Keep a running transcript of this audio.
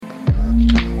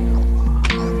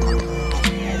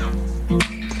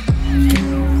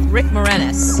Rick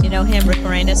Moranis. You know him, Rick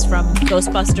Moranis from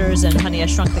Ghostbusters and Honey, I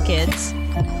Shrunk the Kids?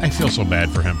 I feel so bad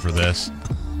for him for this.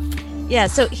 Yeah,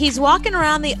 so he's walking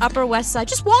around the Upper West Side,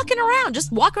 just walking around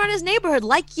his neighborhood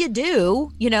like you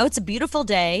do. You know, it's a beautiful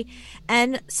day.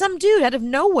 And some dude out of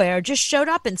nowhere just showed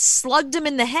up and slugged him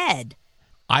in the head.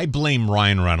 I blame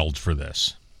Ryan Reynolds for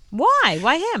this. Why?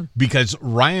 Why him? Because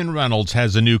Ryan Reynolds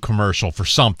has a new commercial for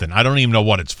something. I don't even know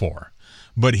what it's for.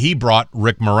 But he brought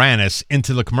Rick Moranis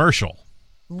into the commercial.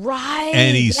 Right.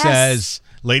 And he says,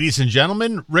 ladies and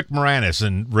gentlemen, Rick Moranis.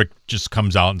 And Rick just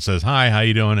comes out and says, hi, how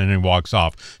you doing? And he walks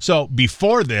off. So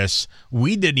before this,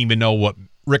 we didn't even know what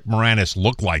Rick Moranis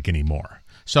looked like anymore.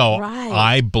 So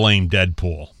I blame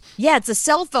Deadpool. Yeah, it's a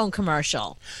cell phone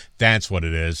commercial. That's what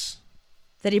it is.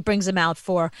 That he brings him out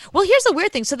for. Well, here's the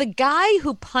weird thing. So the guy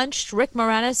who punched Rick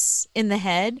Moranis in the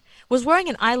head was wearing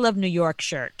an I Love New York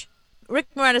shirt.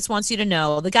 Rick Moranis wants you to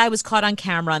know, the guy was caught on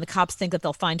camera and the cops think that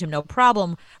they'll find him no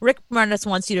problem. Rick Moranis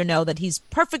wants you to know that he's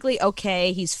perfectly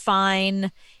okay. He's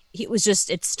fine.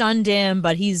 It stunned him,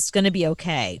 but he's going to be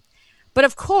okay. But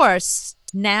of course,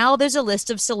 now there's a list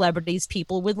of celebrities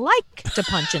people would like to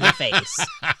punch in the face.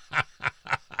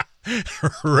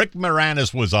 Rick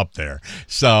Moranis was up there.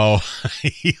 So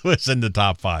he was in the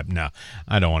top 5. No,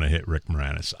 I don't want to hit Rick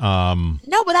Moranis.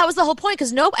 No, but that was the whole point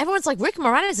because everyone's like, Rick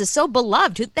Moranis is so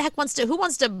beloved. Who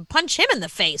wants to punch him in the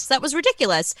face? That was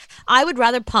ridiculous. I would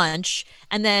rather punch,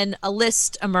 and then a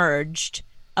list emerged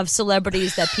of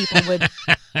celebrities that people would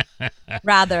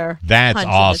rather punch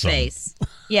awesome. in the face.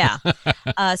 Yeah.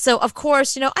 So, of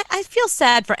course, I feel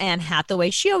sad for Anne Hathaway.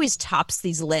 She always tops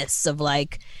these lists of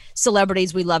like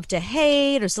celebrities we love to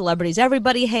hate or celebrities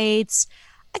everybody hates.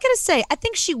 I gotta say, I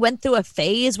think she went through a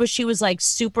phase where she was like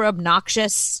super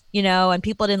obnoxious, and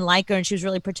people didn't like her and she was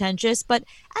really pretentious. But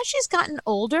as she's gotten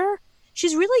older,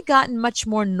 she's really gotten much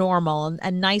more normal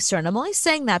and nicer. And I'm only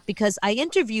saying that because I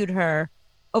interviewed her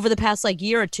over the past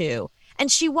year or two.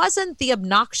 And she wasn't the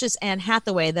obnoxious Anne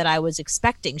Hathaway that I was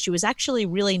expecting. She was actually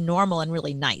really normal and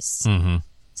really nice. Mm-hmm.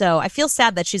 So I feel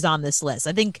sad that she's on this list.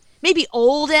 I think maybe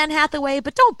old Anne Hathaway,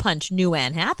 but don't punch new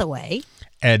Anne Hathaway.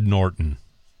 Ed Norton.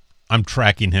 I'm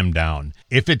tracking him down.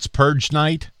 If it's Purge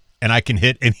night and I can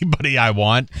hit anybody I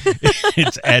want,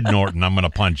 it's Ed Norton. I'm going to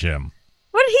punch him.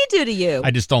 What did he do to you?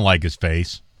 I just don't like his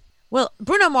face. Well,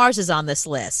 Bruno Mars is on this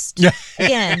list.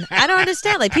 Again, I don't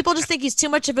understand. People just think he's too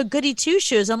much of a goody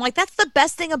two-shoes. I'm like, that's the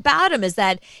best thing about him is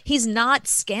that he's not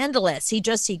scandalous. He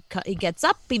gets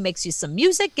up, he makes you some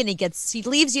music, and he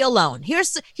leaves you alone.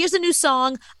 Here's a new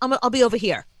song. I'll be over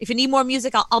here. If you need more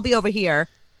music, I'll be over here,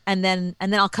 and then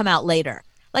I'll come out later.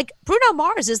 Bruno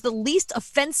Mars is the least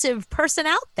offensive person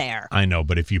out there. I know,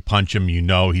 but if you punch him,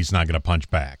 he's not going to punch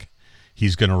back.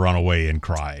 He's going to run away and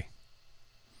cry.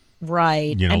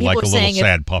 Right. Like a little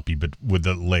sad puppy, but with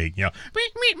the leg,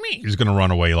 he's going to run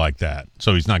away like that.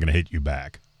 So he's not going to hit you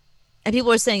back. And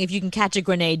people are saying if you can catch a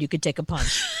grenade, you could take a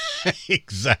punch.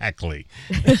 Exactly.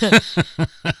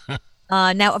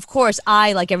 Now, of course,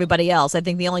 like everybody else, I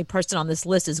think the only person on this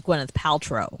list is Gwyneth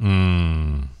Paltrow.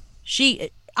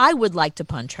 I would like to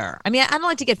punch her. I mean, I don't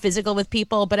like to get physical with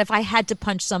people, but if I had to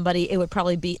punch somebody, it would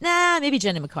probably be, maybe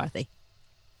Jenny McCarthy.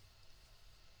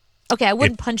 Okay, I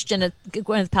wouldn't punch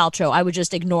Gwyneth Paltrow. I would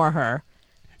just ignore her.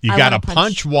 You got to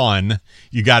punch one,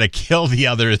 you got to kill the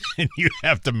other, and you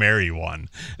have to marry one.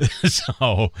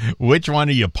 So, which one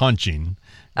are you punching?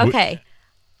 Okay,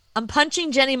 I'm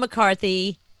punching Jenny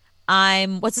McCarthy.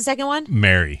 What's the second one?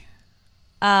 Marry.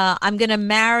 I'm going to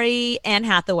marry Anne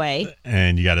Hathaway.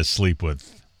 And you got to sleep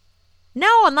with.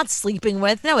 No, I'm not sleeping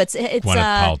with. No, it's Gwyneth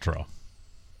Paltrow.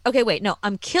 Okay, wait. No,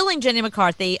 I'm killing Jenny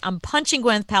McCarthy. I'm punching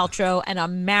Gwyneth Paltrow, and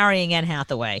I'm marrying Anne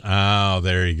Hathaway. Oh,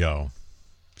 there you go.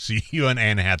 See, you and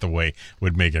Anne Hathaway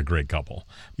would make a great couple.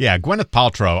 Yeah, Gwyneth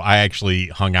Paltrow, I actually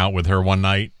hung out with her one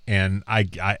night, and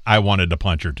I wanted to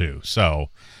punch her too. So,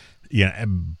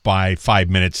 by 5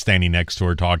 minutes standing next to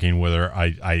her, talking with her,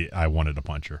 I wanted to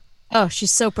punch her. Oh,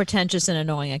 she's so pretentious and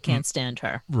annoying. I can't stand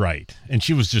her. Right. And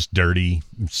she was just dirty,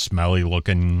 smelly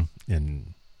looking,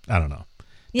 and I don't know.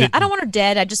 Yeah, I don't want her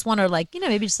dead. I just want her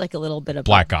maybe just a little bit of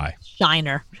black eye.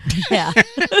 Shiner. Yeah.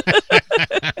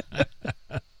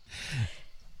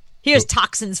 Here's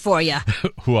toxins for you.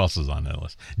 Who else is on that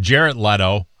list? Jared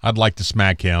Leto. I'd like to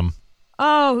smack him.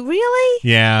 Oh, really?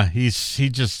 Yeah, he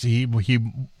just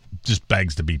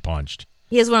begs to be punched.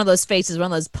 He has one of those faces,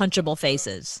 one of those punchable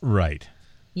faces. Right.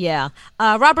 Yeah.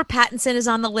 Robert Pattinson is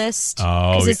on the list.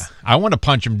 Oh, yeah. I want to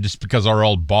punch him just because our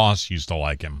old boss used to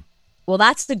like him. Well,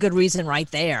 that's the good reason right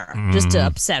there, just to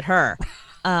upset her.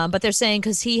 But they're saying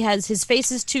because his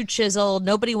face is too chiseled.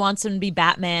 Nobody wants him to be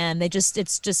Batman.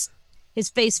 his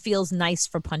face feels nice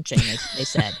for punching, they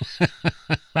said.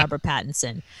 Robert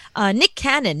Pattinson. Nick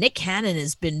Cannon. Nick Cannon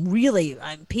has been really,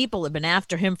 people have been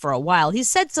after him for a while. He's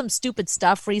said some stupid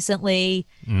stuff recently.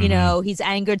 You know, he's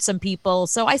angered some people.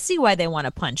 So I see why they want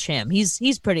to punch him.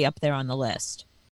 He's pretty up there on the list.